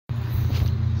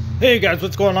Hey guys,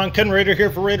 what's going on? Ken Raider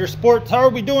here for Raider Sports. How are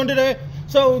we doing today?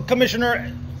 So,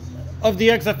 Commissioner of the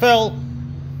XFL,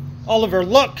 Oliver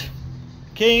Luck,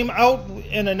 came out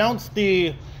and announced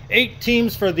the 8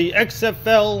 teams for the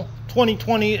XFL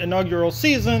 2020 inaugural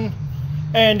season.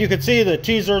 And you can see the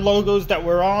teaser logos that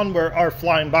we're on are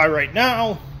flying by right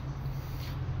now.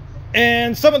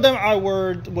 And some of them I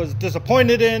was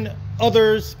disappointed in.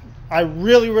 Others I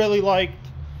really liked.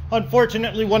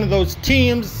 Unfortunately, one of those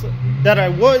teams that I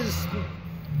was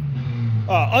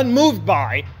unmoved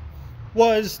by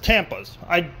was Tampa's.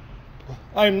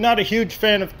 I'm not a huge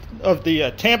fan of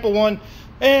the Tampa one.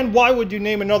 And why would you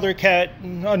name another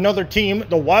team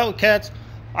the Wildcats?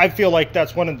 I feel like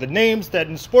that's one of the names that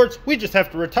in sports we just have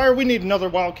to retire. We need another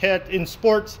Wildcat in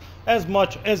sports as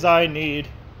much as I need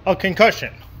a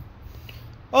concussion.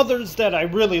 Others that I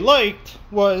really liked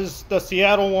was the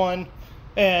Seattle one.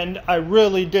 And I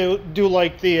really do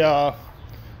like the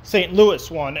St.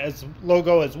 Louis one as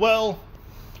logo as well.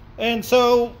 And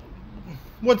so,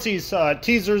 once these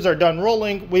teasers are done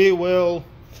rolling, we will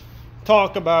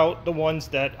talk about the ones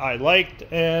that I liked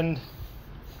and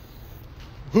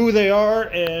who they are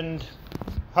and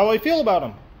how I feel about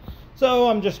them. So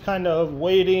I'm just kind of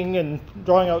waiting and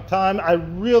drawing out time. I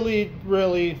really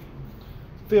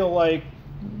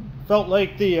felt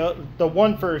like the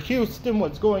one for Houston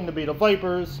was going to be the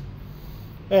Vipers,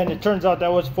 and it turns out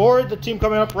that was for the team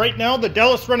coming up right now, the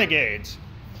Dallas Renegades.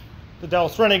 The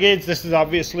Dallas Renegades, this is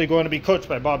obviously going to be coached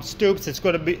by Bob Stoops. It's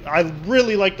going to be, I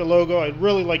really like the logo, I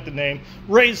really like the name.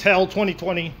 Raise Hell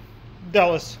 2020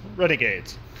 Dallas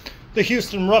Renegades. The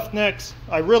Houston Roughnecks,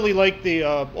 I really like the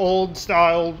old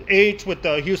style H with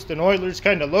the Houston Oilers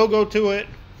kind of logo to it.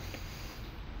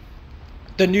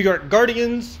 The New York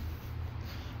Guardians,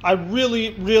 I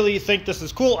really think this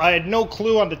is cool. I had no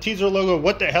clue on the teaser logo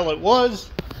what the hell it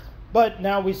was, but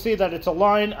now we see that it's a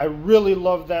line. I really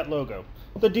love that logo.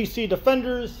 The DC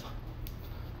Defenders,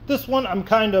 this one I'm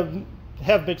kind of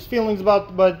have mixed feelings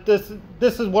about, but this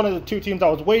is one of the 2 teams I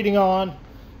was waiting on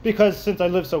because since I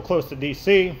live so close to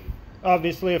DC,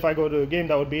 obviously if I go to a game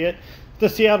that would be it. The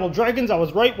Seattle Dragons, I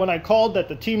was right when I called that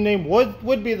the team name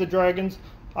would be the Dragons.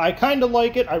 I kind of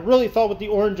like it. I really thought with the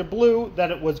orange and blue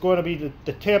that it was going to be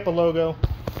the Tampa logo.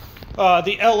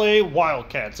 The LA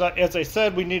Wildcats. As I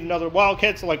said, we need another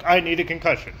Wildcats like I need a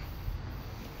concussion.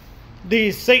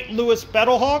 The St. Louis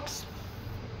Battlehawks.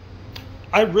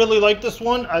 I really like this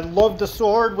one. I love the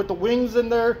sword with the wings in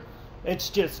there. It's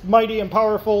just mighty and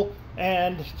powerful.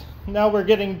 And now we're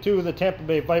getting to the Tampa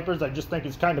Bay Vipers. I just think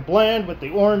it's kind of bland with the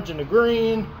orange and the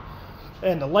green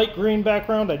and the light green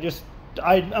background.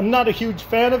 I'm not a huge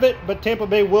fan of it, but Tampa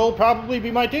Bay will probably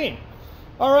be my team.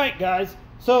 All right, guys.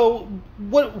 So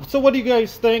what do you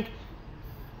guys think?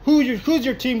 Who's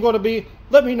your team going to be?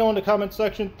 Let me know in the comment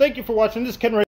section. Thank you for watching. This is Ken Ray.